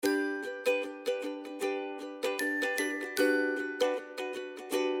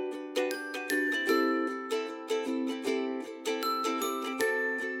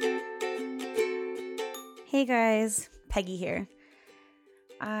Hey guys, Peggy here.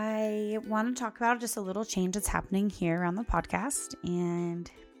 I want to talk about just a little change that's happening here on the podcast.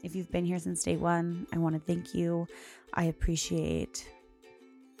 And if you've been here since day one, I want to thank you. I appreciate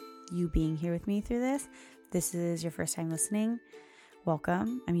you being here with me through this. If this is your first time listening,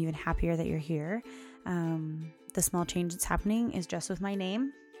 welcome. I'm even happier that you're here. The small change that's happening is just with my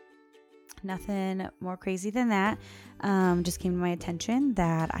name. Nothing more crazy than that. Just came to my attention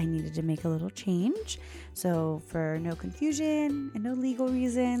that I needed to make a little change. So for no confusion and no legal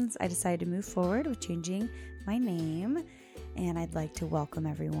reasons, I decided to move forward with changing my name. And I'd like to welcome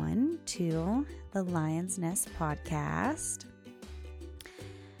everyone to the Lion's Nest podcast.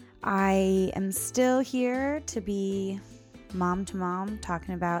 I am still here to be mom to mom,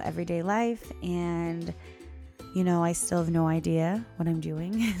 talking about everyday life, and I still have no idea what I'm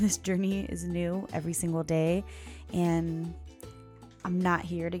doing. This journey is new every single day, and I'm not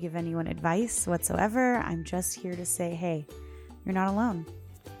here to give anyone advice whatsoever. I'm just here to say, hey, you're not alone.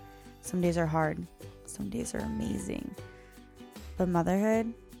 Some days are hard. Some days are amazing. But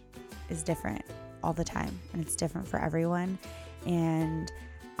motherhood is different all the time, and it's different for everyone. And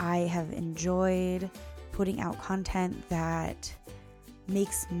I have enjoyed putting out content that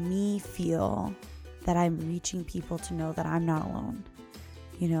makes me feel that I'm reaching people to know that I'm not alone.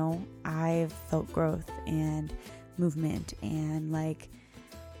 I've felt growth and movement, and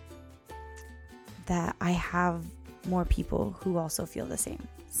that I have more people who also feel the same.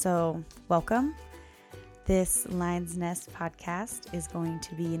 So welcome. This Lion's Nest podcast is going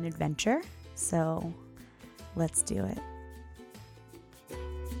to be an adventure. So let's do it.